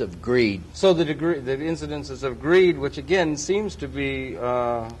incidents of greed. So the incidences of greed, which again seems to be,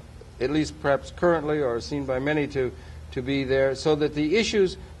 at least perhaps currently, or seen by many to be there, so that the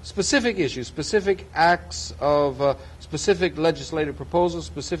issues, specific acts of specific legislative proposals,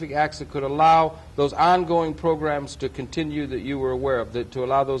 specific acts that could allow those ongoing programs to continue that you were aware of, to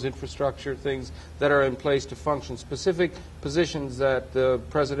allow those infrastructure things that are in place to function, specific positions that the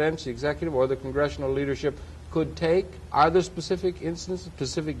president, the executive, or the congressional leadership could take. Are there specific instances,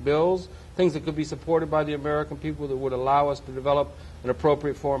 specific bills, things that could be supported by the American people that would allow us to develop an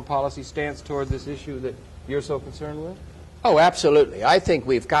appropriate foreign policy stance toward this issue that you're so concerned with? Oh, absolutely. I think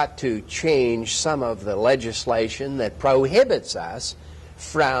we've got to change some of the legislation that prohibits us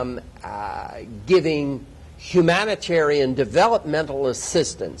from giving humanitarian developmental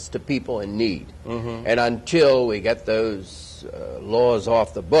assistance to people in need. And until we get those laws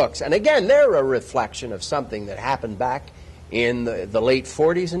off the books, and again, they're a reflection of something that happened back in the late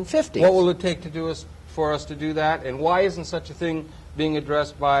 40s and 50s. What will it take for us to do that, and why isn't such a thing being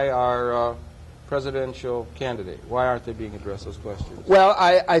addressed by our presidential candidate? Why aren't they being addressed, those questions? Well,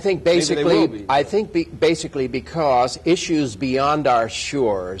 I think basically, basically because issues beyond our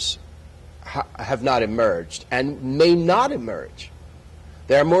shores have not emerged and may not emerge.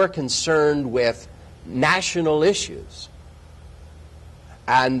 They're more concerned with national issues.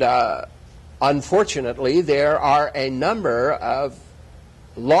 And unfortunately, there are a number of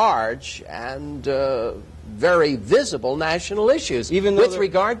large and very visible national issues with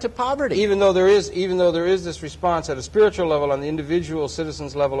regard to poverty. Even though there is this response at a spiritual level, on the individual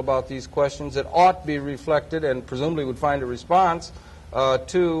citizens level about these questions that ought to be reflected and presumably would find a response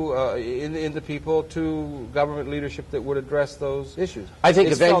in the people, to government leadership that would address those issues? I think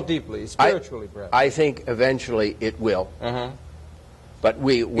it's felt deeply, spiritually, perhaps. I think eventually it will. But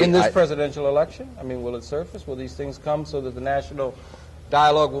in this presidential election, I mean, will it surface? Will these things come so that the national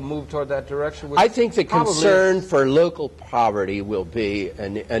dialogue will move toward that direction? I think the concern for local poverty will be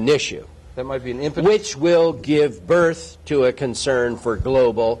an issue. That might be an impetus. Which will give birth to a concern for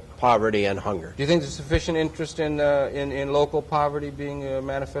global poverty and hunger. Do you think there's sufficient interest in local poverty being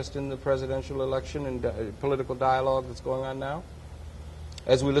manifest in the presidential election and political dialogue that's going on now?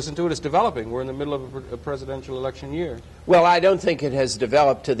 As we listen to it, it's developing. We're in the middle of a presidential election year. Well, I don't think it has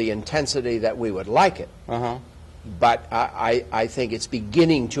developed to the intensity that we would like it. But I think it's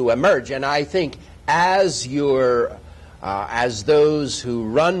beginning to emerge. And I think as those who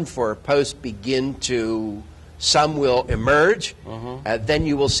run for post begin to, some will emerge, then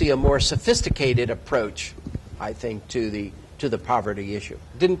you will see a more sophisticated approach, I think, to the poverty issue.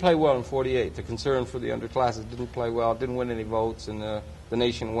 Didn't play well in '48. The concern for the underclasses didn't play well, didn't win any votes, and the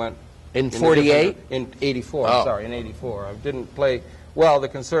nation went... In '48? In '84, I'm sorry, in '84. I didn't play... Well, the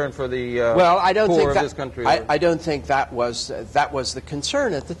concern for the poor of this country. I don't think that was the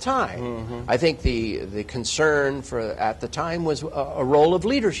concern at the time. I think the concern at the time was a role of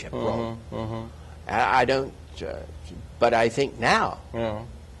leadership role. I don't, but I think now.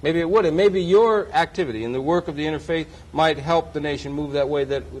 Maybe it would, and maybe your activity and the work of the interfaith might help the nation move that way.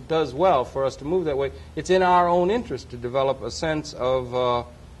 That does well for us to move that way. It's in our own interest to develop a sense of a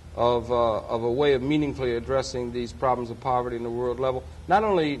way of meaningfully addressing these problems of poverty in the world level. Not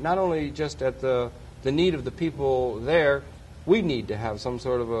only just at the need of the people there. We need to have some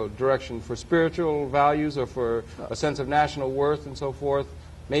sort of a direction for spiritual values or for a sense of national worth and so forth.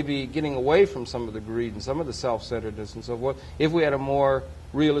 Maybe getting away from some of the greed and some of the self-centeredness and so forth. If we had a more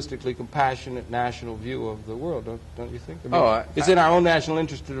realistically compassionate national view of the world, don't you think? I mean, it's in our own national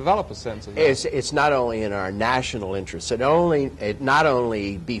interest to develop a sense of that. It's not only in our national interest. It not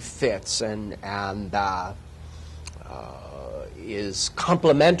only befits and is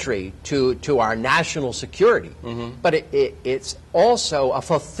complementary to our national security, but it's also a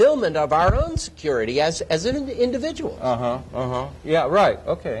fulfillment of our own security as an individual. Yeah, right.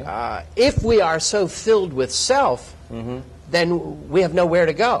 Okay. If we are so filled with self, then we have nowhere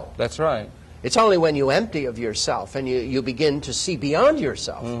to go. That's right. It's only when you empty of yourself and you begin to see beyond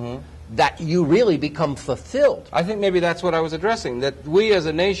yourself that you really become fulfilled. I think maybe that's what I was addressing, that we as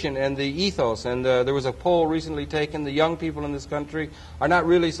a nation and the ethos, and there was a poll recently taken, the young people in this country are not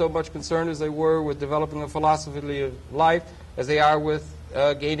really so much concerned as they were with developing a philosophy of life as they are with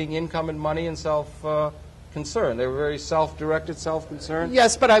gaining income and money and self-concern. They were very self-directed, self-concerned.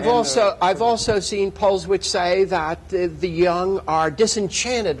 Yes, but I've also seen polls which say that the young are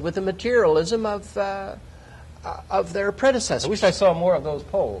disenchanted with the materialism of their predecessors. I wish I saw more of those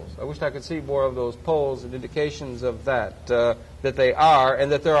polls. I wish I could see more of those polls and indications of that, that they are,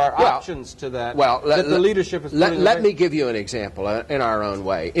 and that there are options to that, that the leadership is putting Let me give you an example in our own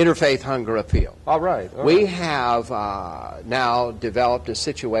way. Interfaith Hunger Appeal. All right. We have now developed a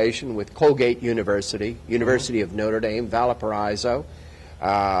situation with Colgate University, University of Notre Dame, Valparaiso,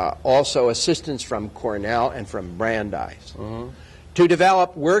 also assistance from Cornell and from Brandeis, to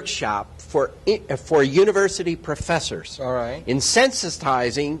develop workshop for university professors in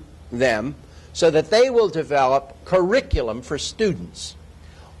sensitizing them so that they will develop curriculum for students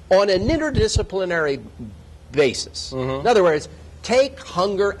on an interdisciplinary basis. In other words, take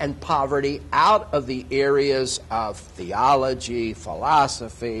hunger and poverty out of the areas of theology,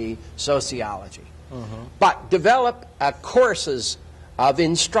 philosophy, sociology, but develop courses of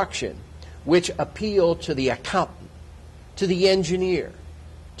instruction which appeal to the accountant, to the engineer,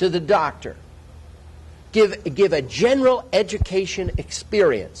 to the doctor. Give a general education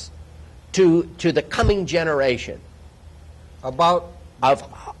experience to the coming generation of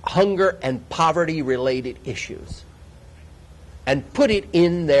hunger and poverty related issues, and put it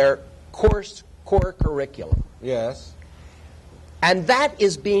in their core curriculum. Yes. And that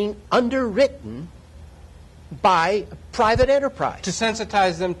is being underwritten by private enterprise. To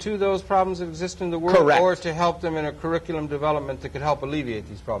sensitize them to those problems that exist in the world? Correct. Or to help them in a curriculum development that could help alleviate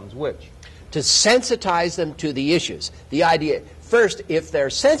these problems? Which? To sensitize them to the issues. The idea, first, if they're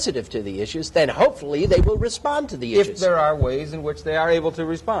sensitive to the issues, then hopefully they will respond to the issues. If there are ways in which they are able to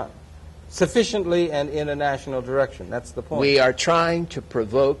respond sufficiently and in a national direction. That's the point. We are trying to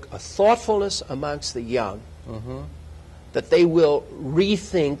provoke a thoughtfulness amongst the young that they will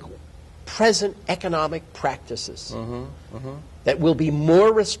rethink present economic practices that will be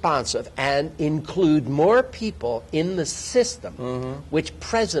more responsive and include more people in the system, which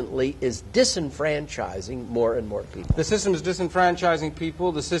presently is disenfranchising more and more people. The system is disenfranchising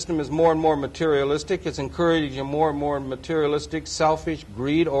people. The system is more and more materialistic. It's encouraging a more and more materialistic, selfish,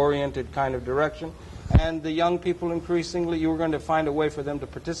 greed-oriented kind of direction. And the young people increasingly, you were going to find a way for them to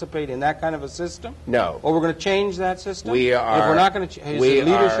participate in that kind of a system? No. Or we're going to change that system? We are. If we're not going to, is the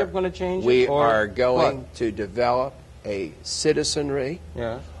leadership going to change it? We are going to develop a citizenry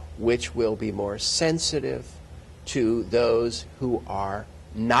yeah. which will be more sensitive to those who are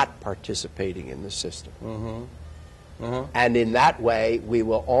not participating in the system. And in that way, we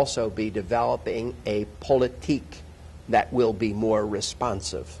will also be developing a politique that will be more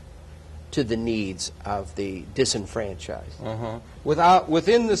responsive to the needs of the disenfranchised.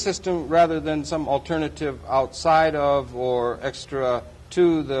 Within the system, rather than some alternative outside of or extra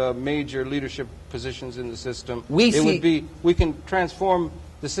to the major leadership positions in the system, we can transform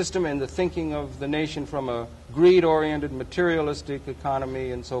the system and the thinking of the nation from a greed-oriented, materialistic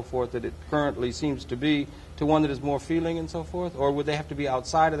economy and so forth that it currently seems to be, to one that is more feeling and so forth? Or would they have to be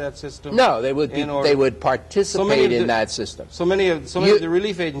outside of that system? No, they would participate in that system. So many of the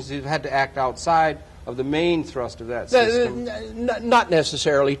relief agencies have had to act outside of the main thrust of that system. Not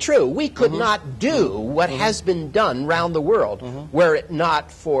necessarily true. We could not do what has been done around the world were it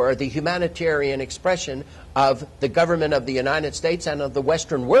not for the humanitarian expression of the government of the United States and of the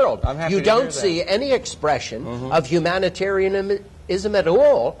Western world. You don't see any expression of humanitarianism at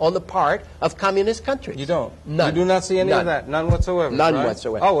all on the part of communist countries. You don't? None. You do not see any of that? None whatsoever? None right?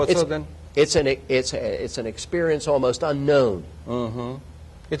 whatsoever. Oh, so then? It's an experience almost unknown.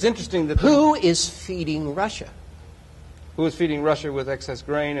 It's interesting that... Who is feeding Russia? Who is feeding Russia with excess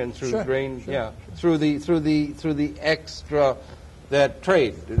grain and through grain? Through the extra that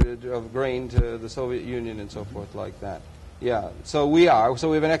trade of grain to the Soviet Union and so forth like that. Yeah, so we are. So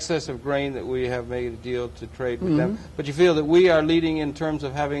we have an excess of grain that we have made a deal to trade with them. But you feel that we are leading in terms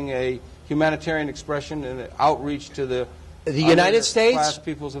of having a humanitarian expression and outreach to the United States class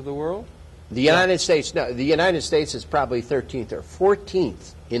peoples of the world? The United States, no, the United States is probably 13th or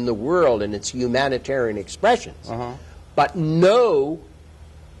 14th in the world in its humanitarian expressions. But no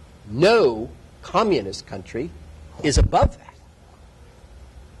communist country is above that.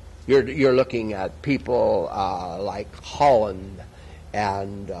 You're looking at people like Holland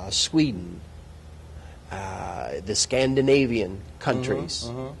and Sweden, the Scandinavian countries,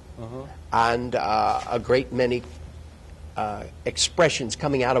 and a great many expressions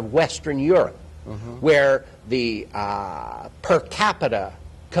coming out of Western Europe, where the per capita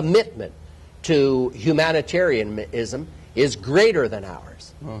commitment to humanitarianism is greater than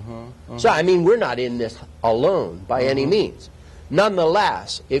ours. So, I mean, we're not in this alone by any means.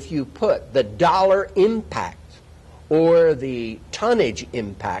 Nonetheless, if you put the dollar impact or the tonnage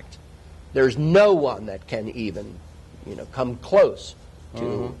impact, there's no one that can even, come close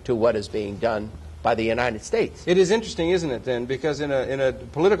to what is being done by the United States. It is interesting, isn't it, then? Because in a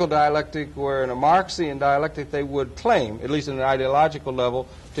political dialectic or in a Marxian dialectic, they would claim, at least at an ideological level,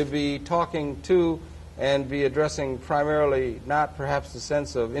 to be talking to and be addressing primarily not perhaps the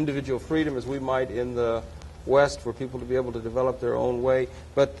sense of individual freedom as we might in the West for people to be able to develop their own way,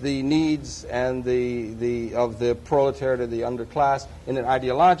 but the needs and of the proletariat or the underclass in an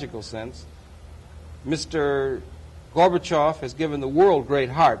ideological sense. Mr. Gorbachev has given the world great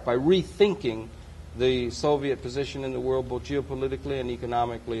heart by rethinking the Soviet position in the world, both geopolitically and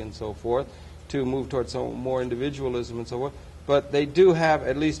economically and so forth, to move towards some more individualism and so forth. But they do have,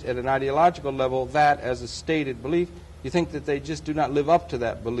 at least at an ideological level, that as a stated belief. You think that they just do not live up to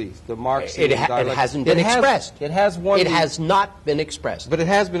that belief, the Marxian It hasn't been expressed. It has won. It has not been expressed. But it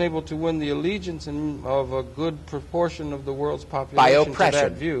has been able to win the allegiance of a good proportion of the world's population by oppression. to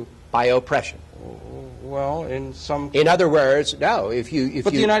that view. By oppression. Well, in some... In other words, no, But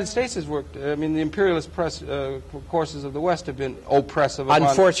the United States has worked... I mean, the imperialist courses of the West have been oppressive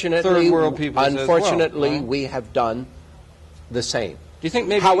upon third world peoples as well. Unfortunately, we have done the same. Do you think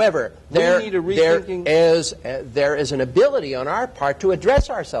maybe... However, there is an ability on our part to address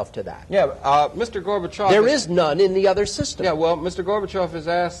ourselves to that. Yeah, Mr. Gorbachev... There is none in the other system. Yeah, well, Mr. Gorbachev has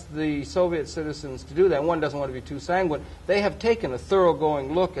asked the Soviet citizens to do that. One doesn't want to be too sanguine. They have taken a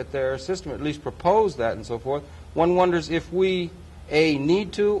thoroughgoing look at their system, at least proposed that and so forth. One wonders if we, A,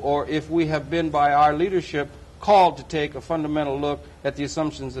 need to, or if we have been, by our leadership, called to take a fundamental look at the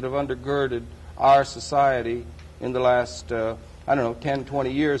assumptions that have undergirded our society in the last... 10,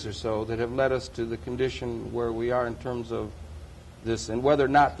 20 years or so that have led us to the condition where we are in terms of this, and whether or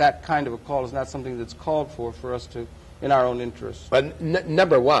not that kind of a call is not something that's called for us to in our own interest? But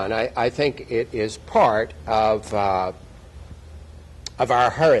number one, I think it is part of our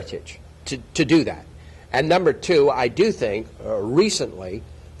heritage to do that. And number two, I do think recently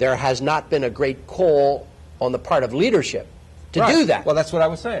there has not been a great call on the part of leadership to do that. Well, that's what I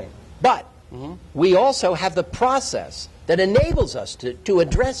was saying. But we also have the process that enables us to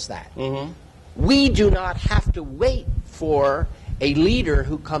address that. We do not have to wait for a leader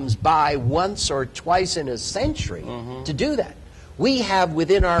who comes by once or twice in a century to do that. We have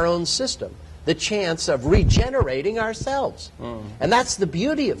within our own system the chance of regenerating ourselves. And that's the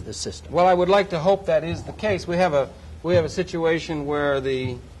beauty of the system. Well, I would like to hope that is the case. We have a situation where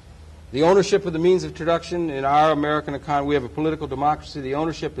the ownership of the means of production in our American economy, we have a political democracy. The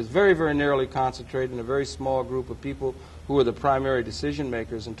ownership is very, very narrowly concentrated in a very small group of people who are the primary decision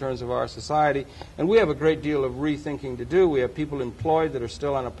makers in terms of our society. And we have a great deal of rethinking to do. We have people employed that are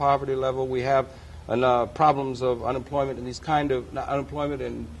still on a poverty level. We have problems of unemployment and these kind of unemployment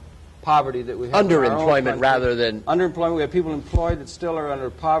and poverty that we have. Underemployment rather than... Underemployment. We have people employed that still are under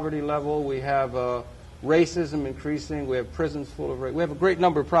poverty level. We have racism increasing. We have prisons full of rape. We have a great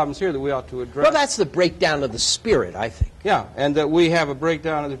number of problems here that we ought to address. Well, that's the breakdown of the spirit, I think. Yeah, and that we have a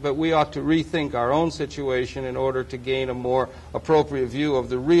breakdown of it, but we ought to rethink our own situation in order to gain a more appropriate view of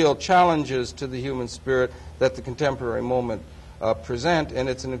the real challenges to the human spirit that the contemporary moment present. And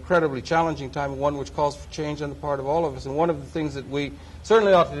it's an incredibly challenging time, one which calls for change on the part of all of us. And one of the things that we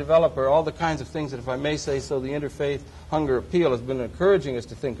certainly ought to develop are all the kinds of things that, if I may say so, the interfaith hunger appeal has been encouraging us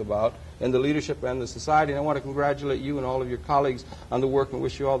to think about in the leadership and the society. And I want to congratulate you and all of your colleagues on the work and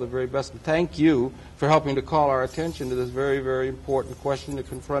wish you all the very best. And thank you for helping to call our attention to this very, very important question that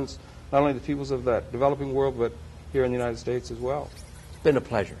confronts not only the peoples of that developing world, but here in the United States as well. It's been a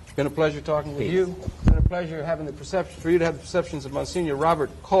pleasure. It's been a pleasure talking with you. It's been a pleasure having the perception, for you to have the perceptions of Monsignor Robert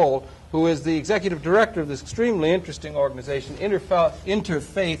Coll, who is the executive director of this extremely interesting organization,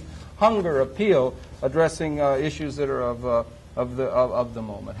 Interfaith Hunger Appeal, addressing issues that are of the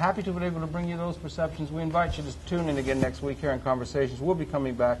moment. Happy to be able to bring you those perceptions. We invite you to tune in again next week here on Conversations. We'll be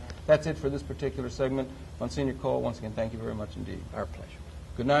coming back. That's it for this particular segment. Monsignor Coll, once again, thank you very much indeed. Our pleasure.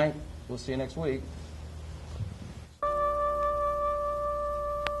 Good night. We'll see you next week.